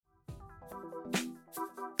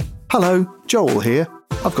Hello, Joel here.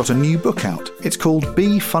 I've got a new book out. It's called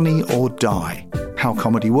Be Funny or Die: How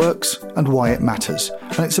Comedy Works and Why It Matters.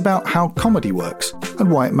 And it's about how comedy works and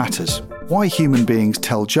why it matters. Why human beings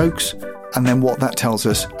tell jokes, and then what that tells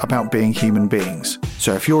us about being human beings.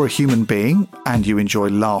 So if you're a human being and you enjoy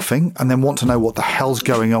laughing and then want to know what the hell's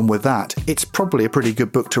going on with that, it's probably a pretty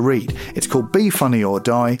good book to read. It's called Be Funny or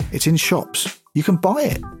Die. It's in shops. You can buy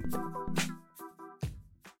it.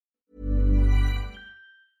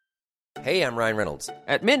 Hey, I'm Ryan Reynolds.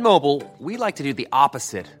 At Mint Mobile, we like to do the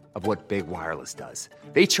opposite of what Big Wireless does.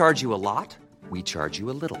 They charge you a lot, we charge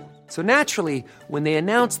you a little. So naturally, when they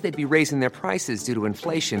announced they'd be raising their prices due to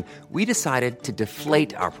inflation, we decided to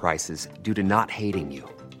deflate our prices due to not hating you.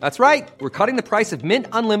 That's right. We're cutting the price of Mint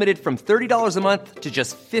Unlimited from $30 a month to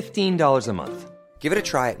just $15 a month. Give it a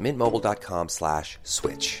try at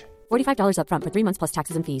mintmobile.com/switch. $45 up front for 3 months plus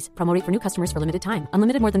taxes and fees. Promo rate for new customers for limited time.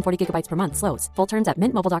 Unlimited more than 40 gigabytes per month. Slows full terms at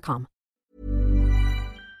mintmobile.com.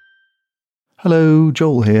 Hello,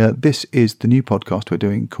 Joel here. This is the new podcast we're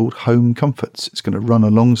doing called Home Comforts. It's going to run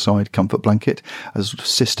alongside Comfort Blanket as a sort of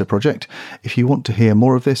sister project. If you want to hear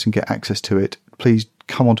more of this and get access to it, please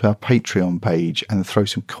come onto our Patreon page and throw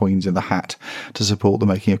some coins in the hat to support the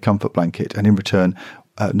making of Comfort Blanket. And in return,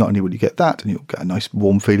 not only will you get that, and you'll get a nice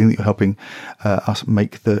warm feeling that you're helping us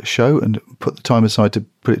make the show and put the time aside to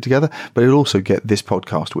put it together, but you'll also get this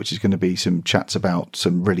podcast, which is going to be some chats about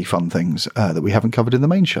some really fun things that we haven't covered in the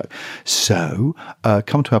main show. So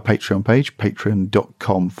come to our Patreon page,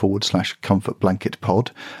 patreon.com/comfortblanketpod,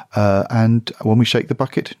 and when we shake the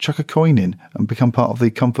bucket, chuck a coin in and become part of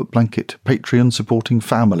the Comfort Blanket Patreon supporting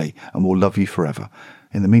family, and we'll love you forever.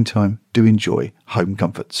 In the meantime, do enjoy Home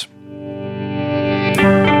Comforts.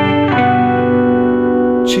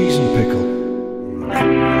 Cheese and pickle.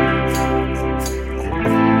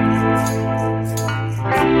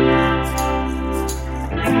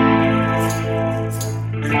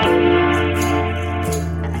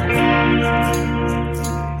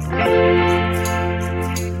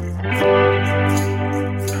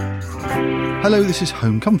 Hello, this is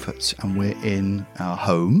Home Comforts, and we're in our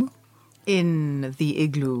home. In the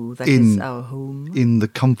igloo, that is our home. In the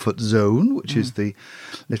comfort zone, which is the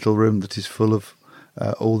little room that is full of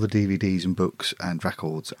all the DVDs and books and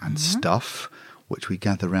records and stuff, which we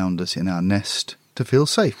gather around us in our nest to feel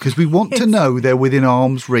safe. Because we want to know they're within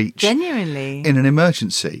arm's reach. Genuinely. In an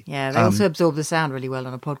emergency. Yeah, they also absorb the sound really well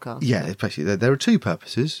on a podcast. Yeah, basically, there are two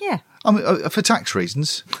purposes. Yeah. I mean, for tax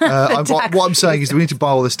reasons. What I'm saying is that we need to buy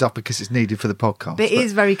all this stuff because it's needed for the podcast. But it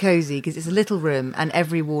is very cosy because it's a little room and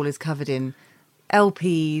every wall is covered in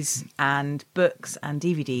LPs and books and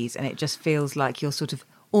DVDs, and it just feels like you're sort of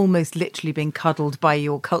almost literally being cuddled by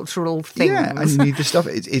your cultural things. Yeah, and you need the stuff.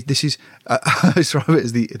 This is, I describe it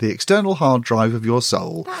as the external hard drive of your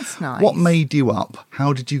soul. That's nice. What made you up?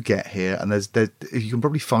 How did you get here? And there's you can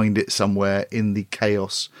probably find it somewhere in the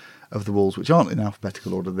chaos of the walls, which aren't in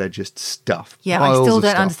alphabetical order, they're just stuff. Yeah, Piles I still of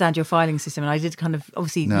don't stuff. understand your filing system, and I did kind of,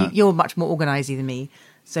 obviously, No. you're much more organisy than me,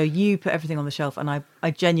 so you put everything on the shelf, and I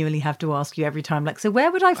genuinely have to ask you every time, like, so where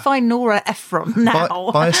would I find Nora Ephron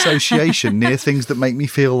now? By association, near things that make me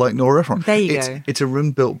feel like Nora Ephron. There you go. It's a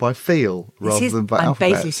room built by feel rather than by I'm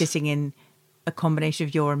alphabets. basically sitting in a combination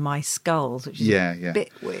of your and my skulls, which is a bit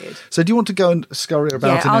weird. So do you want to go and scurry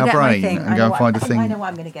about in I'll our get my brain thing. and go and find a thing? I know what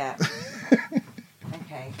I'm going to get.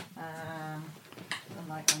 Okay. The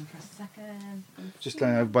light on for a second. Just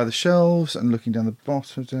going over by the shelves and looking down the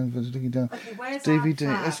bottom, looking down. Okay, where's DVD.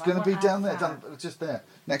 our tab? It's going I to be want down our there, tab. just there,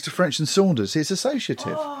 next to French and Saunders. It's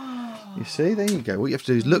associative. You see, there you go. What you have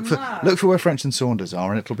to do is look for where French and Saunders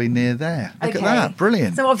are, and it'll be near there. Look at that,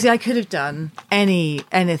 brilliant. So obviously, I could have done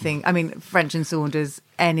anything. I mean, French and Saunders,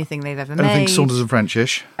 anything they've ever Anything made. Saunders and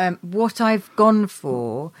Frenchish. What I've gone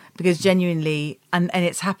for, because genuinely, and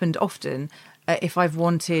it's happened often, if I've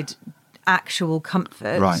wanted actual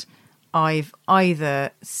comfort, Right. I've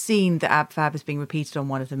either seen the Ab Fab as being repeated on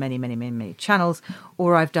one of the many channels,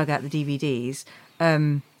 or I've dug out the DVDs.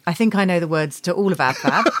 I think I know the words to all of Ab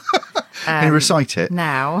Fab. Can you recite it?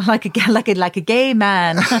 Now, like a gay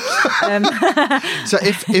man. So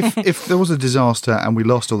if there was a disaster and we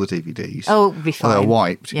lost all the DVDs, Oh, it would be or they were fine.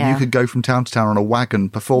 wiped, Yeah. you could go from town to town on a wagon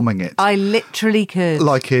performing it. I literally could.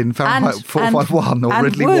 Like in Fahrenheit 451 or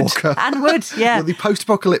Ridley Walker. And would, yeah. You're the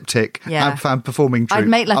post-apocalyptic Yeah. Ab Fab performing troupe. I'd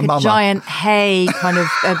make like a mama. giant hay kind of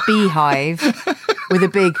a beehive with a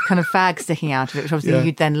big kind of fag sticking out of it, which obviously Yeah.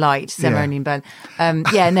 you'd then light, ceremony Yeah. and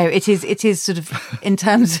burn. No, it is sort of, in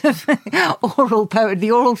terms of oral poetry,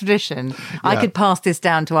 the oral tradition, I Yeah. could pass this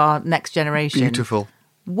down to our next generation. Beautiful.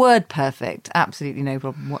 word perfect. Absolutely no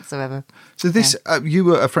problem whatsoever. So this, you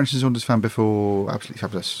were a French and Saunders fan before Absolutely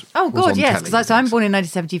Fabulous. Oh, was God, on yes. telly, Because I'm born in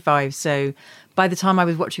 1975. So by the time I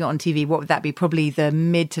was watching it on TV, what would that be? Probably the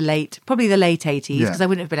late 80s. Because I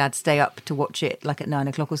wouldn't have been able to stay up to watch it like at 9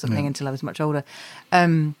 o'clock or something until I was much older.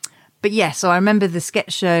 But yeah, so I remember the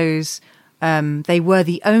sketch shows. They were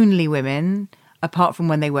the only women, apart from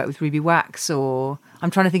when they worked with Ruby Wax, or I'm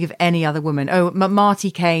trying to think of any other woman. Oh, Marty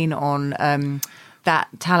Kane on that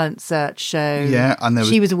talent search show. Yeah, and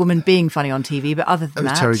she was a woman being funny on TV, but other than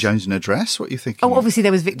that, Terry Jones in a dress. What are you thinking? Oh, obviously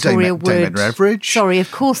there was Victoria Wood. Dame Edna Everage. Sorry,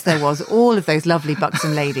 of course there was. All of those lovely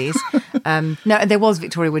buxom ladies. No, and there was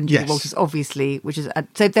Victoria Wood and Julie Walters, obviously, which is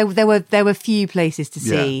so there were few places to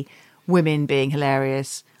see women being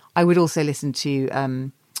hilarious. I would also listen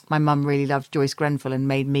to. My mum really loved Joyce Grenfell and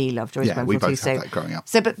made me love Joyce Grenfell we both too. had that growing up.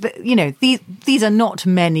 So, but you know, these are not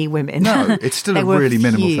many women. No, it's still a really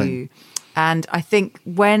minimal thing. And I think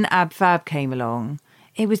when Ab Fab came along,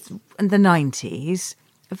 it was in the 90s,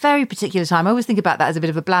 a very particular time. I always think about that as a bit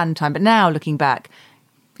of a bland time, but now looking back,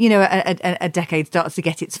 you know, a decade starts to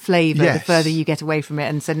get its flavour the further you get away from it.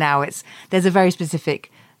 And so now there's a very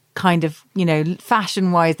specific kind of, you know,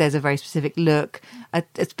 fashion-wise, there's a very specific look, a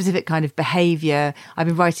specific kind of behaviour. I've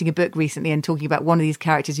been writing a book recently and talking about one of these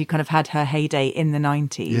characters who kind of had her heyday in the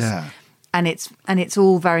 90s. Yeah. And it's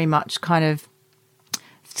all very much kind of,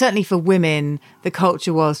 certainly for women, the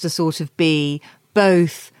culture was to sort of be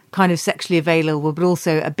both kind of sexually available, but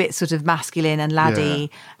also a bit sort of masculine and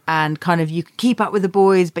laddie, and kind of you keep up with the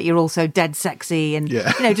boys, but you're also dead sexy, and you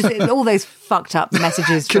know, just all those fucked up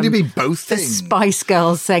messages. Can from you be both the things? Spice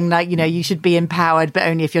Girls saying like, you know, you should be empowered, but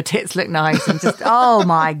only if your tits look nice, and just oh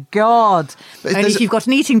my god, only if you've got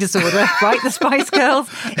an eating disorder, right? The Spice Girls,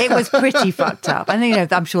 it was pretty fucked up. And you know,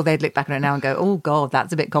 I'm sure they'd look back on it now and go, oh god,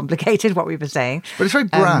 that's a bit complicated what we were saying. But it's very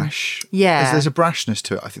brash. There's a brashness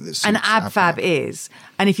to it. I think that's and Ab Fab is.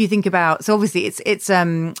 And if you think about, so obviously it's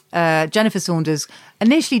Jennifer Saunders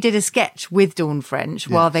initially did a sketch with Dawn French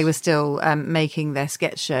while they were still making their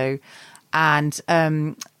sketch show, and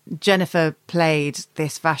Jennifer played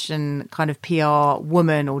this fashion kind of PR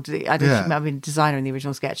woman, or I don't know, she might have been a designer in the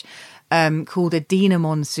original sketch, called Adina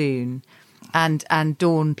Monsoon, and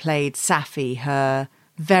Dawn played Safi, her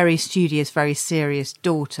very studious, very serious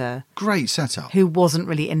daughter. Great setup. Who wasn't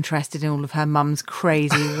really interested in all of her mum's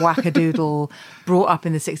crazy wackadoodle, brought up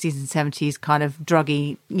in the 60s and 70s kind of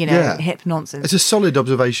druggy, you know, hip nonsense. It's a solid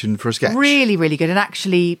observation for a sketch. Really, really good. And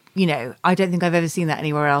actually, you know, I don't think I've ever seen that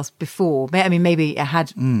anywhere else before. I mean, maybe I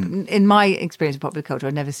had, in my experience of popular culture,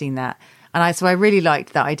 I'd never seen that. And so I really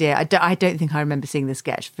liked that idea. I don't think I remember seeing the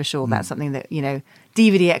sketch for sure. That's something that, you know,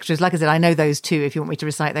 DVD extras, like I said, I know those too. If you want me to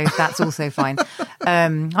recite those, that's also fine.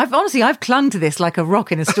 I've clung to this like a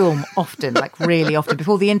rock in a storm often, like really often.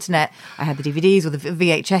 Before the internet, I had the DVDs or the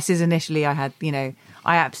VHSs initially. I had, you know,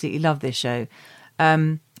 I absolutely love this show.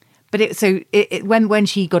 But when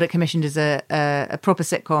she got it commissioned as a proper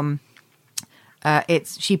sitcom,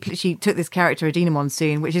 she took this character Adina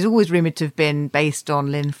Monsoon, which is always rumoured to have been based on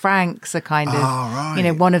Lynn Franks, a kind of, you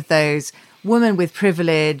know, one of those woman with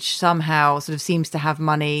privilege, somehow sort of seems to have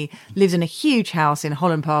money, lives in a huge house in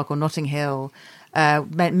Holland Park or Notting Hill,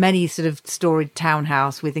 many sort of storied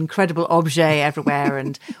townhouse with incredible objets everywhere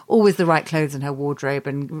and always the right clothes in her wardrobe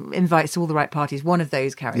and invites to all the right parties. One of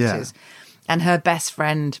those characters. Yeah. And her best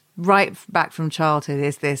friend, right back from childhood,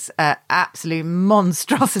 is this absolute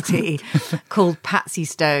monstrosity called Patsy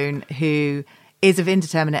Stone, who is of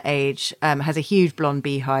indeterminate age, has a huge blonde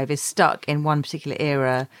beehive, is stuck in one particular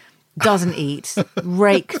era, doesn't eat,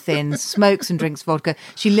 rake thin, smokes and drinks vodka.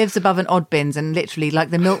 She lives above an odd bins, and literally,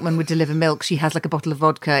 like the milkman would deliver milk, she has like a bottle of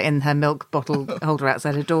vodka in her milk bottle holder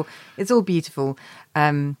outside her door. It's all beautiful.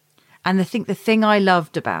 And I think the thing I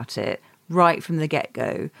loved about it right from the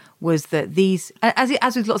get-go was that these,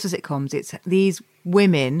 as with lots of sitcoms, it's these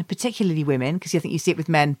women, particularly women, because I think you see it with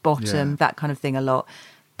men, bottom, that kind of thing a lot,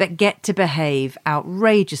 that get to behave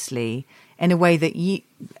outrageously in a way that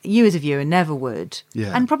you as a viewer never would,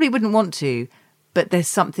 and probably wouldn't want to, but there's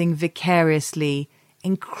something vicariously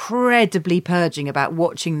incredibly purging about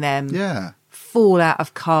watching them fall out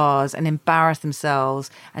of cars and embarrass themselves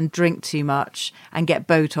and drink too much and get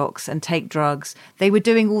Botox and take drugs. They were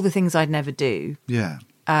doing all the things I'd never do. Yeah.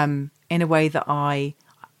 In a way that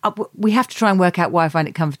we have to try and work out why I find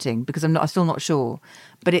it comforting, because I'm still not sure.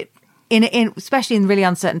 But especially in really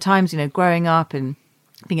uncertain times, you know, growing up and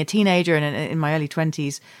being a teenager and in my early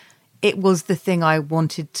 20s, it was the thing I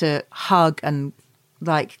wanted to hug and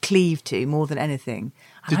like cleave to more than anything.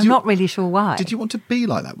 I'm not really sure why. Did you want to be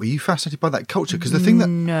like that? Were you fascinated by that culture? Because the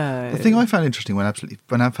thing I found interesting when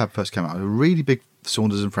Ab Fab first came out, I was a really big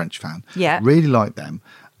Saunders and French fan. Yeah. Really liked them.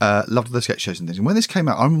 Loved the sketch shows and things. And when this came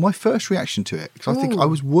out, I remember my first reaction to it, because I think I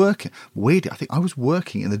was working, weirdly, I think I was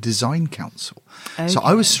working in the design council. Okay. So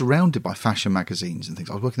I was surrounded by fashion magazines and things.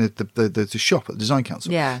 I was working at the shop at the design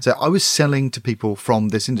council. Yeah. So I was selling to people from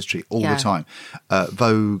this industry all Yeah. the time.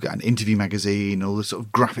 Vogue and Interview magazine, all the sort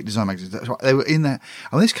of graphic design magazines. That's right, they were in there.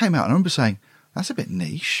 And when this came out, I remember saying, that's a bit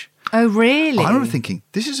niche. Oh, really? I remember thinking,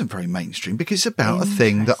 this isn't very mainstream, because it's about a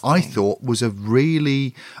thing that I thought was a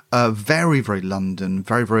really very, very London,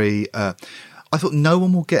 very, very... I thought no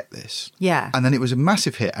one will get this. Yeah. And then it was a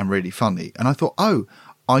massive hit and really funny. And I thought,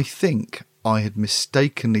 I think I had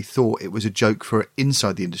mistakenly thought it was a joke for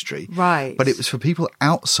inside the industry. Right. But it was for people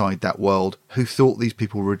outside that world who thought these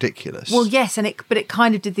people were ridiculous. Well, yes, but it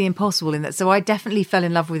kind of did the impossible in that. So I definitely fell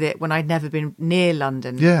in love with it when I'd never been near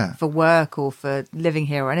London for work or for living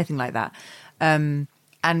here or anything like that.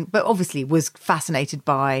 But obviously was fascinated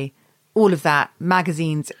by all of that,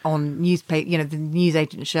 magazines on newspaper, the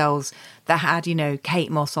newsagent shelves that had,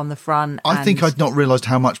 Kate Moss on the front. I think I'd not realised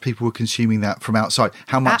how much people were consuming that from outside,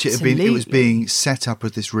 how much it was being set up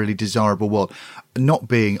as this really desirable world. Not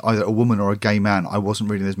being either a woman or a gay man, I wasn't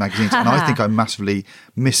reading those magazines. And I think I massively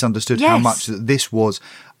misunderstood how much that this was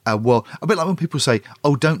a world. A bit like when people say,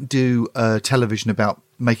 don't do television about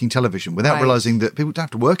making television, without realising that people don't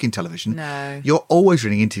have to work in television. No. You're always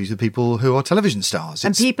reading interviews with people who are television stars.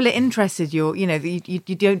 And people are interested. You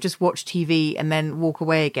don't just watch TV and then walk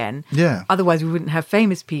away again. Yeah. Otherwise, we wouldn't have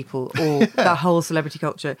famous people or that whole celebrity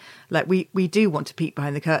culture. Like we do want to peek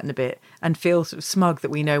behind the curtain a bit and feel sort of smug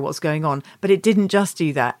that we know what's going on. But it didn't just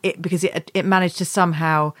do that. Because it managed to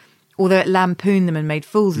somehow, although it lampooned them and made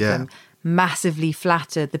fools of them, massively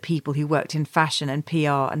flattered the people who worked in fashion and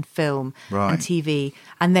PR and film and TV.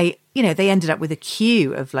 And they ended up with a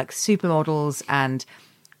queue of like supermodels and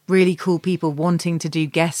really cool people wanting to do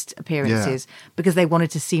guest appearances because they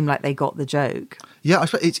wanted to seem like they got the joke. Yeah, I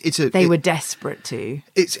suppose they were desperate to.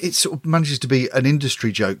 It sort of manages to be an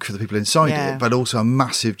industry joke for the people inside it, but also a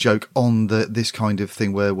massive joke on this kind of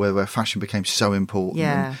thing where fashion became so important.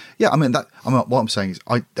 Yeah, and, what I'm saying is,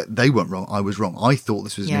 they weren't wrong. I was wrong. I thought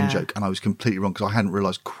this was an in-joke, and I was completely wrong because I hadn't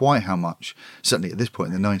realised quite how much. Certainly at this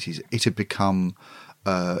point in the 90s, it had become.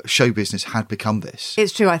 Show business had become this.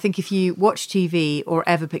 It's true. I think if you watch TV or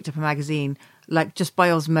ever picked up a magazine, like just by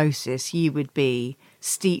osmosis, you would be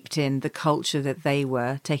steeped in the culture that they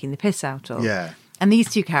were taking the piss out of. Yeah. And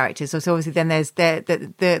these two characters, so obviously then there's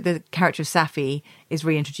the character of Safi is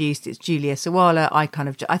reintroduced. It's Julia Sawalha.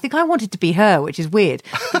 I think I wanted to be her, which is weird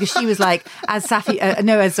because she was like, as Safi,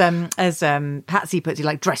 as Patsy puts it,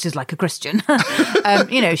 like dresses like a Christian.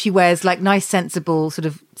 She wears like nice, sensible sort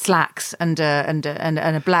of slacks and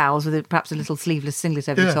a blouse with perhaps a little sleeveless singlet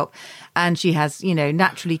over the top, and she has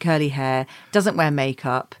naturally curly hair, doesn't wear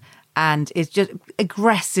makeup, and is just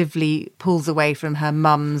aggressively pulls away from her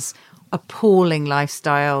mum's appalling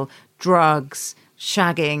lifestyle, drugs,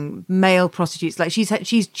 shagging, male prostitutes. Like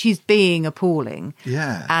she's being appalling,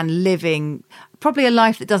 and living probably a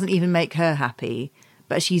life that doesn't even make her happy.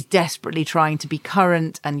 But she's desperately trying to be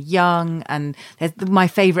current and young. And my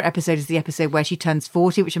favourite episode is the episode where she turns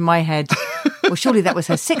 40, which in my head, well, surely that was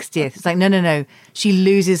her 60th. It's like no. She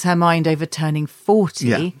loses her mind over turning 40.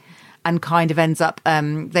 Yeah. And kind of ends up,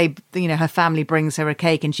 her family brings her a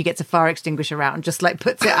cake and she gets a fire extinguisher out and just like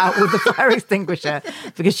puts it out with the fire extinguisher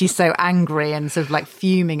because she's so angry and sort of like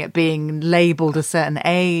fuming at being labelled a certain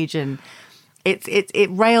age. And it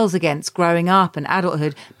rails against growing up and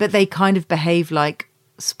adulthood, but they kind of behave like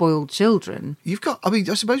spoiled children. I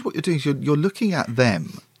suppose what you're doing is you're looking at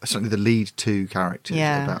them, certainly the lead two characters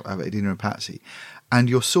about Edina and Patsy. And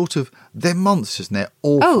you're they're monsters and they're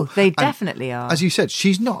awful. Oh, they definitely are. As you said,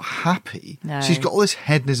 she's not happy. No. She's got all this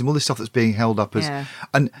hedonism, all this stuff that's being held up as... Yeah.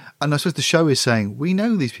 And I suppose the show is saying, we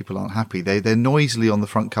know these people aren't happy. They're noisily on the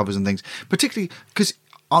front covers and things. Particularly because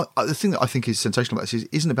the thing that I think is sensational about this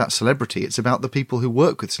isn't about celebrity. It's about the people who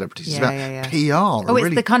work with celebrities. It's about PR. Oh, it's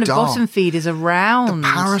really the kind of bottom feeders around. The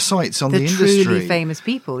parasites on the industry. The truly famous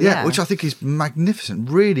people, yeah. Which I think is magnificent,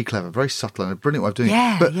 really clever, very subtle and a brilliant way of doing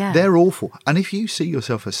it. But yeah. They're awful. And if you see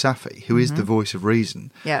yourself as Safi, who is the voice of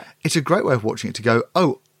reason, it's a great way of watching it to go,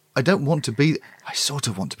 I don't want to be... I sort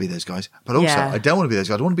of want to be those guys, but also I don't want to be those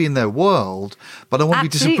guys. I want to be in their world, but I want to be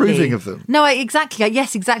disapproving of them. No, exactly.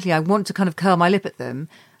 Yes, exactly. I want to kind of curl my lip at them.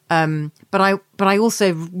 But I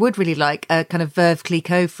also would really like a kind of Veuve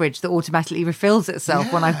Clicquot fridge that automatically refills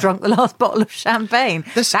itself when I've drunk the last bottle of champagne.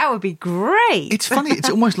 That would be great. It's funny. It's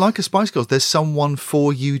almost like a Spice Girls. There's someone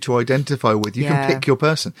for you to identify with. You can pick your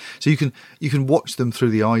person, so you can watch them through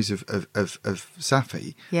the eyes of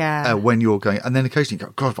Safi. When you're going, and then occasionally you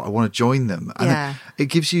go, God, but I want to join them. And it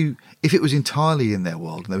gives you. If it was entirely in their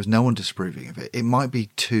world and there was no one disapproving of it, it might be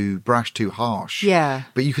too brash, too harsh. Yeah.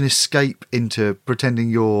 But you can escape into pretending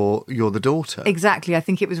you're the daughter. Exactly. I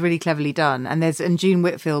think it was really cleverly done. And June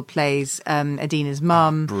Whitfield plays Adina's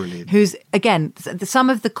mum. Brilliant. Who's, again, some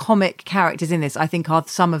of the comic characters in this, I think, are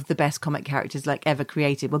some of the best comic characters like ever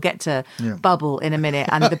created. We'll get to Bubble in a minute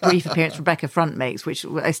and the brief appearance Rebecca Front makes, which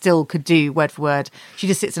I still could do word for word. She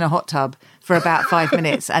just sits in a hot tub for about 5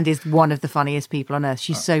 minutes and is one of the funniest people on earth.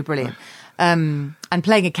 She's so brilliant. And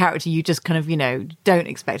playing a character you just kind of, don't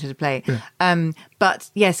expect her to play.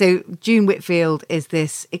 Yeah. So June Whitfield is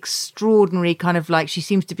this extraordinary kind of like, she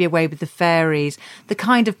seems to be away with the fairies, the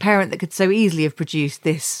kind of parent that could so easily have produced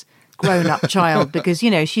this grown-up child because,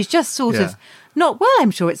 she's just sort of not, well,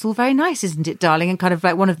 I'm sure it's all very nice, isn't it, darling? And kind of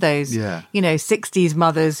like one of those, 60s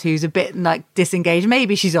mothers who's a bit like disengaged.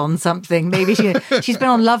 Maybe she's on something. Maybe she's been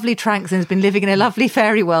on lovely tranks and has been living in a lovely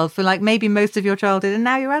fairy world for like maybe most of your childhood and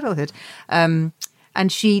now your adulthood. And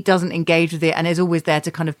she doesn't engage with it and is always there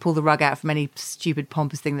to kind of pull the rug out from any stupid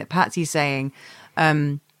pompous thing that Patsy's saying.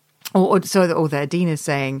 Or that Adina's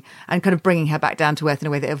saying, and kind of bringing her back down to earth in a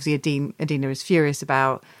way that obviously Adina is furious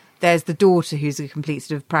about. There's the daughter who's a complete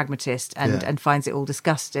sort of pragmatist and finds it all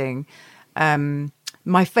disgusting.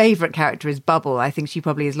 My favourite character is Bubble. I think she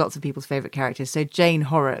probably is lots of people's favourite characters. So Jane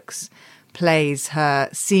Horrocks plays her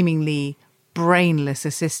seemingly brainless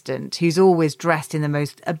assistant who's always dressed in the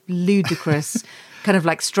most ludicrous kind of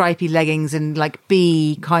like stripy leggings and like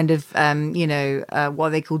bee kind of what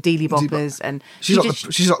they call dealy boppers, and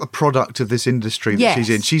she's like the product of this industry that she's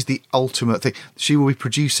in. She's the ultimate thing. She will be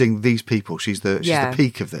producing these people. She's the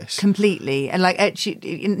peak of this completely. And like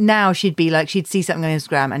now she'd be like, she'd see something on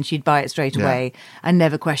Instagram and she'd buy it straight away and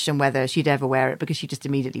never question whether she'd ever wear it because she'd just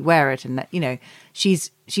immediately wear it. And that,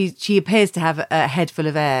 she appears to have a head full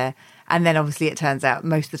of air. And then obviously it turns out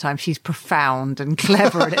most of the time she's profound and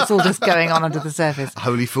clever and it's all just going on under the surface.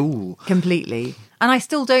 Holy fool. Completely. And I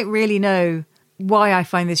still don't really know why I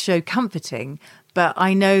find this show comforting, but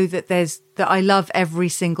I know that I love every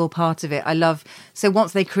single part of it. So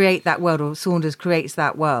once they create that world, or Saunders creates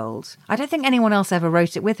that world, I don't think anyone else ever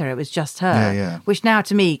wrote it with her. It was just her. Which now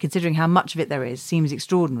to me, considering how much of it there is, seems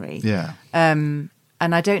extraordinary. Yeah.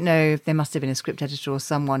 And I don't know if there must have been a script editor or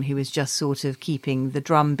someone who was just sort of keeping the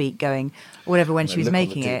drum beat going or whatever when she was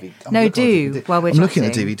making it. While we're looking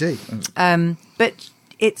at the DVD. But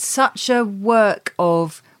it's such a work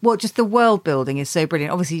of, just the world building is so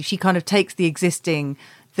brilliant. Obviously, she kind of takes the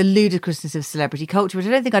ludicrousness of celebrity culture, which I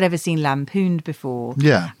don't think I'd ever seen lampooned before.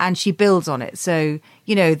 Yeah. And she builds on it. So,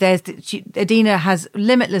 Adina has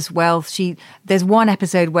limitless wealth. There's one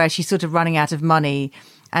episode where she's sort of running out of money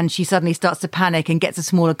and she suddenly starts to panic and gets a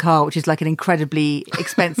smaller car, which is like an incredibly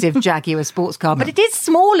expensive Jaguar sports car. But it is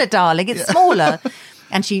smaller, darling. It's smaller.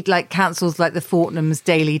 And she like cancels like the Fortnum's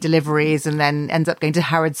daily deliveries and then ends up going to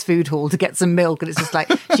Harrods Food Hall to get some milk. And it's just like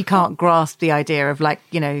she can't grasp the idea of like,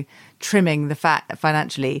 trimming the fat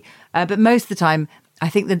financially. But most of the time, I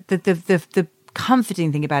think the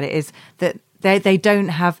comforting thing about it is that they don't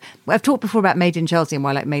have. I've talked before about Made in Chelsea and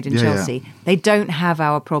why I like Made in Chelsea. Yeah. They don't have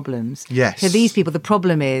our problems. Yes. So these people, the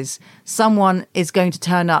problem is someone is going to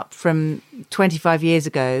turn up from 25 years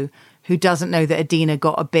ago who doesn't know that Adina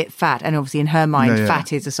got a bit fat, and obviously in her mind,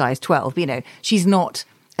 fat is a size 12. But, she's not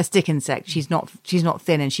a stick insect. She's not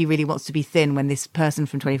thin, and she really wants to be thin when this person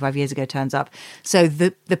from 25 years ago turns up. So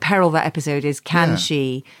the peril of that episode is, can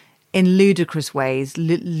she, in ludicrous ways,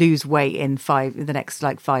 lose weight in the next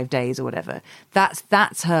 5 days or whatever?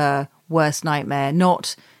 That's her worst nightmare.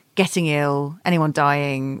 Not getting ill, anyone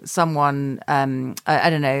dying, someone I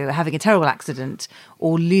don't know, having a terrible accident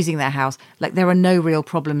or losing their house. Like, there are no real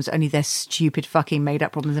problems, only their stupid fucking made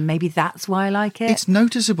up problems, and maybe that's why I like it. It's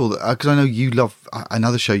noticeable that because I know you love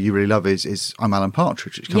another show you really love is I'm Alan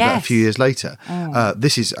Partridge, which comes out a few years later.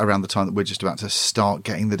 This is around the time that we're just about to start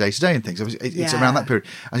getting the day-to-day and things. It's around that period.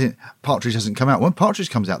 I think Partridge hasn't come out. When Partridge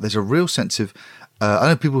comes out, there's a real sense of I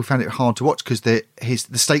know people found it hard to watch because the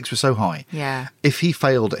stakes were so high. Yeah. If he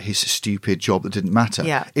failed at his stupid job that didn't matter,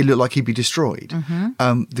 Yeah. it looked like he'd be destroyed.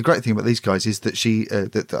 Mm-hmm. The great thing about these guys is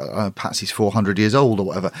that Patsy's 400 years old or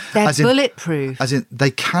whatever. They're bulletproof. As in,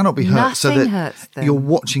 they cannot be hurt. So Nothing that hurts them. you're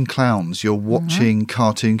watching clowns, you're watching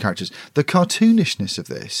cartoon characters. The cartoonishness of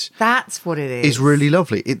this That's what it is. is really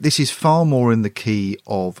lovely. This is far more in the key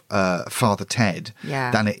of Father Ted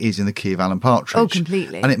than it is in the key of Alan Partridge. Oh,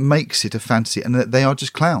 completely. And it makes it a fantasy, and that they are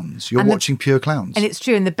just clowns. You're watching pure clowns. And it's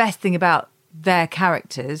true. And the best thing about their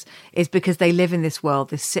characters is because they live in this world,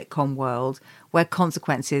 this sitcom world, where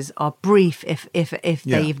consequences are brief if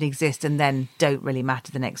they even exist, and then don't really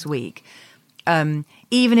matter the next week.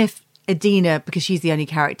 Even if Adina, because she's the only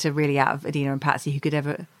character really out of Adina and Patsy who could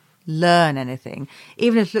ever learn anything,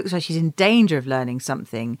 even if it looks like she's in danger of learning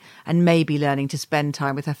something and maybe learning to spend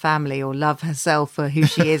time with her family or love herself for who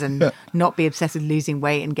she is and not be obsessed with losing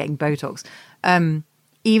weight and getting Botox,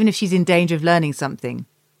 even if she's in danger of learning something,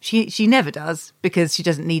 she never does, because she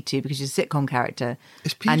doesn't need to, because she's a sitcom character.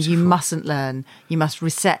 It's beautiful. And you mustn't learn. You must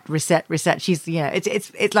reset. She's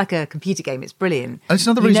it's like a computer game. It's brilliant. And it's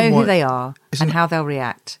another you reason know why who they are and how they'll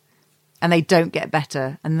react, and they don't get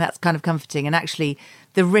better, and that's kind of comforting. And actually,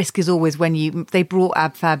 the risk is always when they brought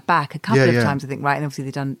Ab Fab back a couple of times, I think, right? And obviously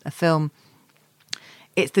they've done a film.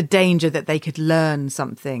 It's the danger that they could learn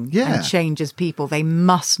something and change as people. They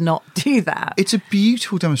must not do that. It's a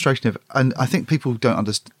beautiful demonstration of, and I think people don't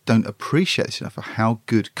appreciate this enough, of how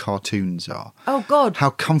good cartoons are. Oh God, how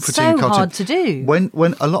comforting! So cartoon. hard to do. When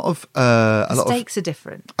a lot of stakes are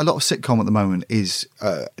different. A lot of sitcom at the moment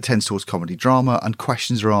tends towards comedy drama, and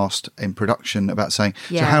questions are asked in production about saying,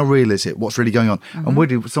 so how real is it? What's really going on? Mm-hmm.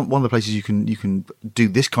 And one of the places you can do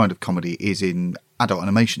this kind of comedy is in adult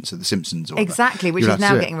animation, so The Simpsons. Or exactly, which is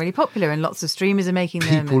now getting really popular, and lots of streamers are making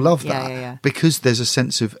them. People love that because there's a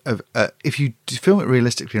sense of if you film it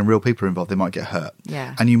realistically and real people are involved, they might get hurt,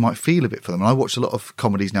 and you might feel a bit for them. And I watch a lot of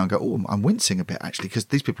comedies now and go, oh, I'm wincing a bit actually, because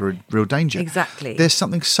these people are in real danger. Exactly. There's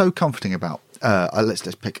something so comforting about. Let's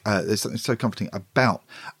pick. There's something so comforting about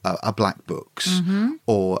a Black Books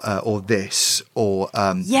or this or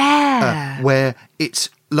where it's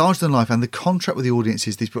larger than life, and the contract with the audience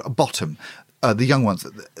is these people, Bottom. The young ones,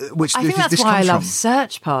 which I think that's this why I love from.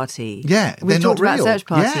 Search Party. Yeah, we talked about real. Search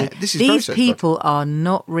Party. Yeah, this is These people are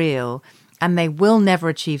not real, and they will never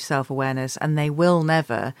achieve self-awareness, and they will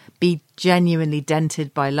never be genuinely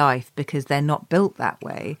dented by life because they're not built that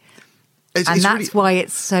way. It's that's really why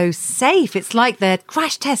it's so safe. It's like they're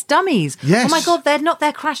crash test dummies. Yes. Oh my God, they're not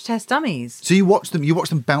their crash test dummies. So you watch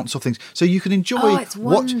them bounce off things. So you can enjoy. Oh, it's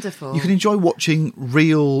wonderful. You can enjoy watching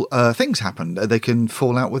real things happen. They can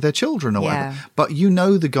fall out with their children or whatever. But you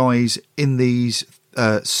know the guys in these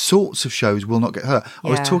sorts of shows will not get hurt.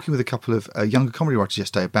 I was talking with a couple of younger comedy writers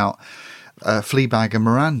yesterday about Fleabag and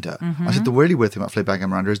Miranda. I said the really weird thing about Fleabag and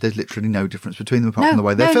Miranda is there's literally no difference between them apart from the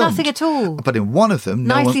way they're filmed. Nothing at all. But in one of them,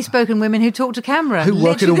 nicely spoken women who talk to camera, who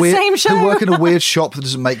work in a weird, same show. who work in a weird shop that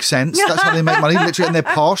doesn't make sense. That's how they make money, literally, and they're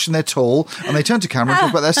posh and they're tall, and they turn to camera and talk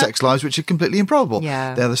about their sex lives, which are completely improbable.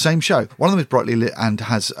 Yeah. They're the same show. One of them is brightly lit and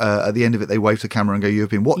has at the end of it they wave to the camera and go, "You've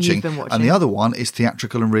been watching," and the other one is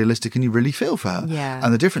theatrical and realistic, and you really feel for her. Yeah.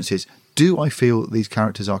 And the difference is, do I feel that these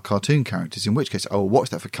characters are cartoon characters? In which case, I will watch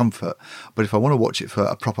that for comfort. But if I want to watch it for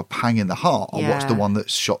a proper pang in the heart, I'll watch the one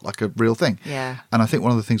that's shot like a real thing. Yeah. And I think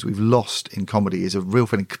one of the things we've lost in comedy is a real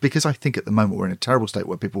feeling, because I think at the moment we're in a terrible state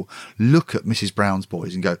where people look at Mrs. Brown's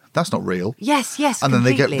Boys and go, "That's not real." Yes, and then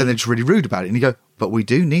completely. they're just really rude about it, and you go, "But we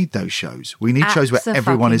do need those shows. We need shows where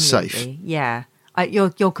everyone is safe." Yeah.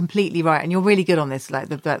 You're completely right, and you're really good on this. Like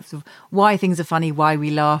that's why things are funny, why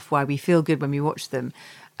we laugh, why we feel good when we watch them.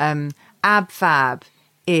 Ab Fab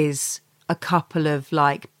is a couple of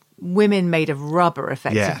like women made of rubber,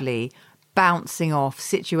 effectively, bouncing off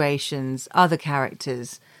situations, other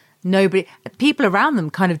characters. People around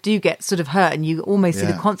them kind of do get sort of hurt, and you almost see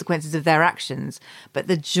the consequences of their actions. But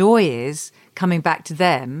the joy is coming back to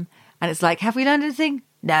them, and it's like, have we learned anything?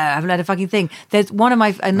 No, I haven't learned a fucking thing. There's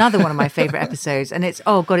another one of my favourite episodes, and it's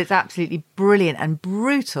it's absolutely brilliant and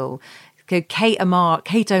brutal. Kate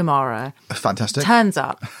O'Mara, fantastic, turns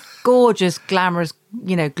up, gorgeous, glamorous,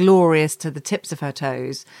 glorious to the tips of her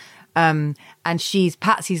toes, and she's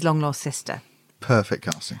Patsy's long lost sister. Perfect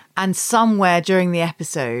casting. And somewhere during the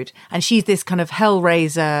episode, and she's this kind of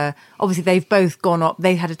hellraiser. Obviously, they've both gone up.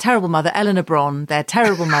 They had a terrible mother, Eleanor Bron, their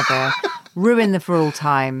terrible mother, ruined them for all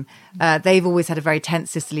time. They've always had a very tense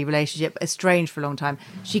sisterly relationship, estranged for a long time.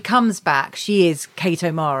 She comes back. She is Kate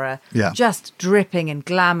O'Mara, just dripping in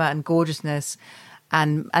glamour and gorgeousness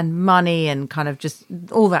and money and kind of just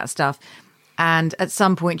all that stuff. And at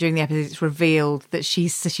some point during the episode, it's revealed that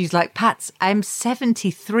she's like, Pats, I'm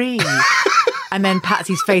 73. And then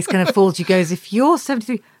Patsy's face kind of falls. She goes, if you're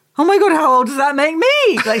 73, oh my God, how old does that make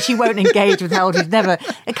me? Like, she won't engage with how old.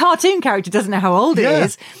 A cartoon character doesn't know how old it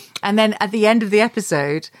is. And then at the end of the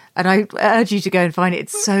episode, and I urge you to go and find it,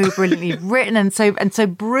 it's so brilliantly written and so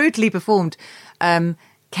brutally performed.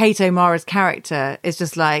 Kate O'Mara's character is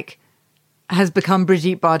just like, has become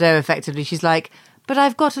Brigitte Bardot effectively. She's like, but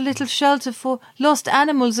I've got a little shelter for lost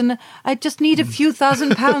animals and I just need a few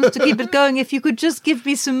 £1,000s to keep it going. If you could just give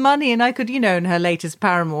me some money and I could, and her latest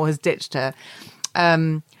paramour has ditched her.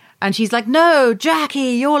 And she's like, no,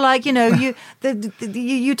 Jackie, you're like,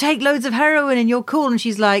 you take loads of heroin and you're cool. And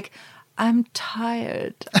she's like, I'm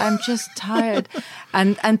tired. I'm just tired.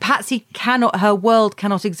 And Patsy her world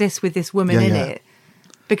cannot exist with this woman in it.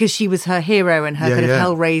 Because she was her hero and her kind of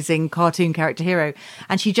hell-raising cartoon character hero.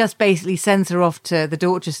 And she just basically sends her off to the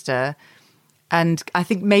Dorchester. And I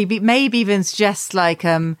think maybe even suggests like,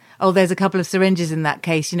 there's a couple of syringes in that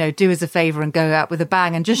case, do us a favour and go out with a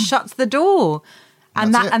bang, and just shuts the door.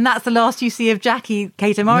 And that's the last you see of Jackie,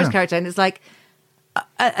 Kate O'Mara's character. And it's like,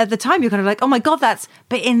 at the time, you're kind of like, oh my God,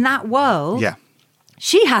 but in that world... Yeah.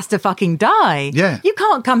 She has to fucking die. Yeah. You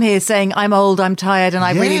can't come here saying, I'm old, I'm tired, and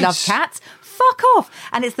I really love cats. Fuck off.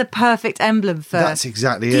 And it's the perfect emblem for... That's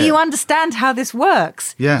exactly it. Do you understand how this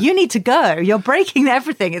works? Yeah. You need to go. You're breaking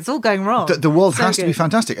everything. It's all going wrong. The world has to be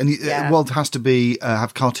fantastic. And the world has to be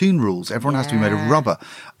have cartoon rules. Everyone has to be made of rubber.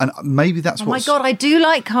 And maybe that's my God, I do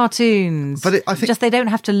like cartoons. But I think... Just they don't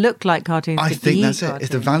have to look like cartoons. I think that's it. It's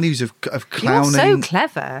the values of clowning. You're so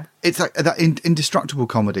clever. It's like that indestructible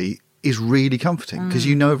comedy is really comforting because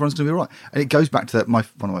everyone's going to be all right. And it goes back to one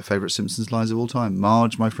of my favourite Simpsons lines of all time.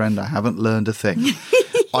 Marge, my friend, I haven't learned a thing.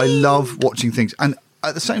 I love watching things. And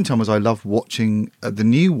at the same time as I love watching the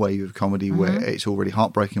new wave of comedy where it's all really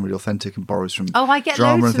heartbreaking, really authentic and borrows from I get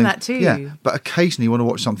drama loads and from that too. Yeah, but occasionally you want to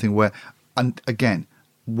watch something where, and again,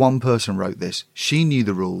 one person wrote this, she knew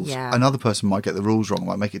the rules, another person might get the rules wrong,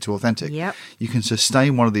 might make it too authentic. Yep. You can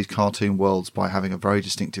sustain one of these cartoon worlds by having a very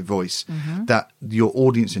distinctive voice that your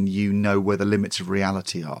audience and you know where the limits of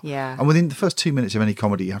reality are. Yeah. And within the first 2 minutes of any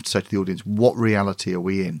comedy, you have to say to the audience, what reality are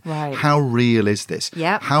we in? Right. How real is this?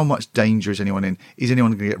 Yep. How much danger is anyone in? Is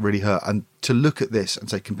anyone going to get really hurt? And to look at this and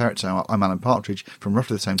say, compare it to I'm Alan Partridge from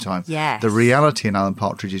roughly the same time. Yes. The reality in Alan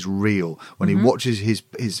Partridge is real. When he watches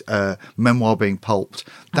his memoir being pulped,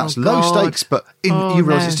 that's low stakes, but you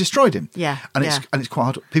realise it's destroyed him. Yeah. And it's quite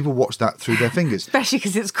hard. People watch that through their fingers. Especially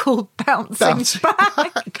because it's called Bouncing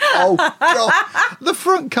Back. Oh, God. The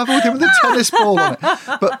front cover with him with a tennis ball on it.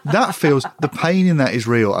 But that feels, the pain in that is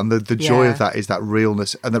real. And the joy of that is that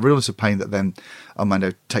realness. And the realness of pain that then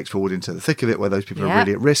Armando takes forward into the thick of it, where those people are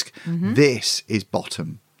really at risk. This is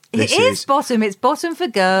bottom. It is bottom. It's bottom for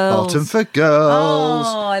girls. Bottom for girls.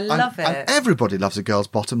 Oh, I love it. And everybody loves a girl's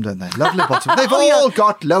bottom, don't they? Lovely bottom. They've all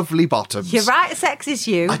got lovely bottoms. You're right, sexist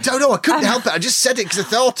you. I don't know. I couldn't help it. I just said it because I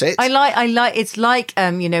thought it. I like. It's like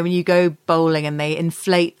when you go bowling and they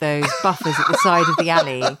inflate those buffers at the side of the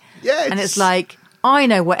alley. Yes. And it's like, I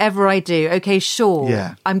know whatever I do, okay,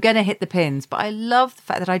 sure, I'm going to hit the pins, but I love the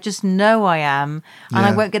fact that I just know I am, and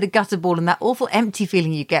I won't get a gutter ball, and that awful empty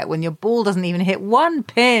feeling you get when your ball doesn't even hit one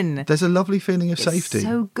pin. There's a lovely feeling of safety.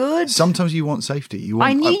 So good. Sometimes you want safety.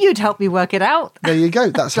 I knew you'd help me work it out. There you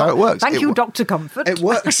go. That's how it works. Thank you, Dr. Comfort. It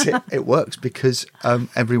works. It works because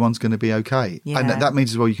everyone's going to be okay. Yeah. And that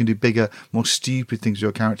means as well you can do bigger, more stupid things with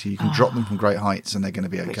your character. You can drop them from great heights and they're going to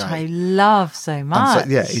be okay. Which I love so much.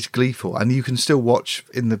 And so, it's gleeful. And you can still watch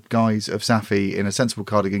in the guise of Safi in a sensible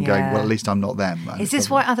cardigan going, well, at least I'm not them. Is this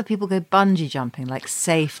why other people go bungee jumping, like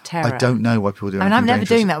safe terror? I don't know why people do anything I'm never dangerous.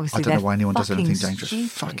 doing that, obviously. I don't know why anyone does anything dangerous.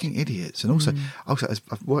 Stupid. Fucking idiots. And also, as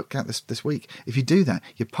I've worked out this week, if you do that,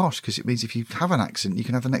 you're posh because it means if you have an accident, you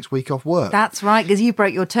can have the next week off work. That's right, because you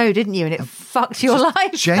broke your toe, didn't you? And it fucked your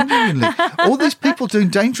life. Genuinely. All these people doing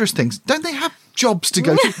dangerous things, don't they have jobs to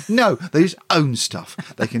go to? No, they just own stuff.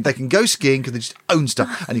 They can go skiing because they just own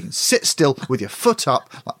stuff. And you can sit still with your foot up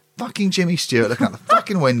like fucking Jimmy Stewart looking out the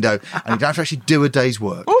fucking window, and you don't have to actually do a day's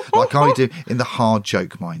work like I do in the Hard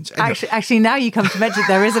Joke Minds. Anyway. Actually, now you come to mention,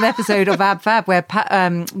 there is an episode of Ab Fab where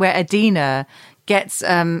Adina gets she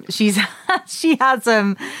has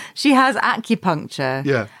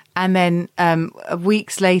acupuncture, and then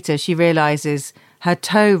weeks later she realizes her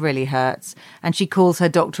toe really hurts, and she calls her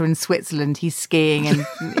doctor in Switzerland. He's skiing,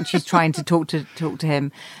 and she's trying to talk to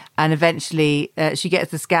him. And eventually she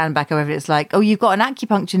gets the scan back. However, it's like, oh, you've got an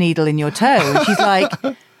acupuncture needle in your toe. And she's like,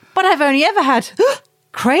 but I've only ever had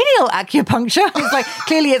cranial acupuncture. It's like,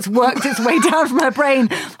 clearly it's worked its way down from her brain,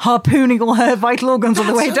 harpooning all her vital organs on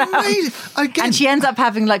the way down. Again, and she ends up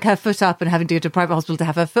having like her foot up and having to go to a private hospital to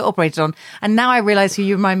have her foot operated on. And now I realise who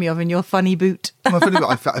you remind me of in your funny boot. I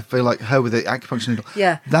feel like her with the acupuncture needle.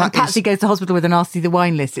 Yeah. And Patsy goes to hospital with a nasty the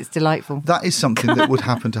wine list. It's delightful. That is something that would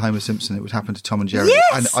happen to Homer Simpson. It would happen to Tom and Jerry.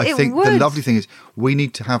 Yes, and I think the lovely thing is we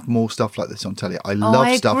need to have more stuff like this on telly. I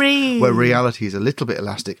love stuff where reality is a little bit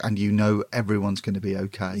elastic and you know everyone's going to be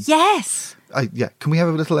okay. Yes. Can we have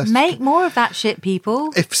a little less? Make more of that shit,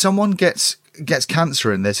 people. If someone gets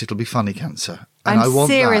cancer in this, it'll be funny cancer. And I'm I want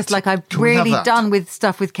serious. that. Like, I'm Can we have really that? done with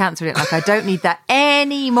stuff with cancer in it. Like, I don't need that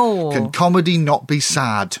anymore. Can comedy not be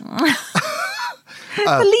sad?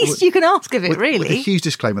 The least you can ask of it, really. With a huge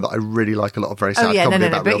disclaimer that I really like a lot of very sad yeah, comedy no,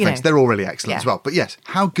 about but, real you things. know. They're all really excellent as well. But yes,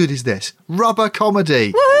 how good is this? Rubber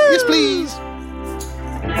comedy. Woo! Yes, please.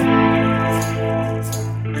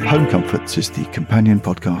 Home Comforts is the companion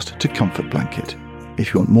podcast to Comfort Blanket.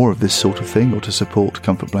 If you want more of this sort of thing or to support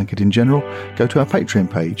Comfort Blanket in general, go to our Patreon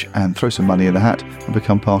page and throw some money in the hat and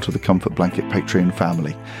become part of the Comfort Blanket Patreon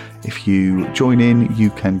family. If you join in, you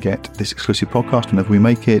can get this exclusive podcast whenever we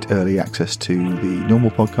make it, early access to the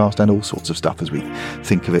normal podcast and all sorts of stuff as we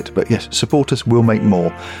think of it. But yes, support us, we'll make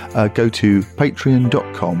more. Go to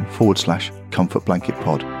patreon.com/Comfort Blanket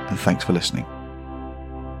Pod, and thanks for listening.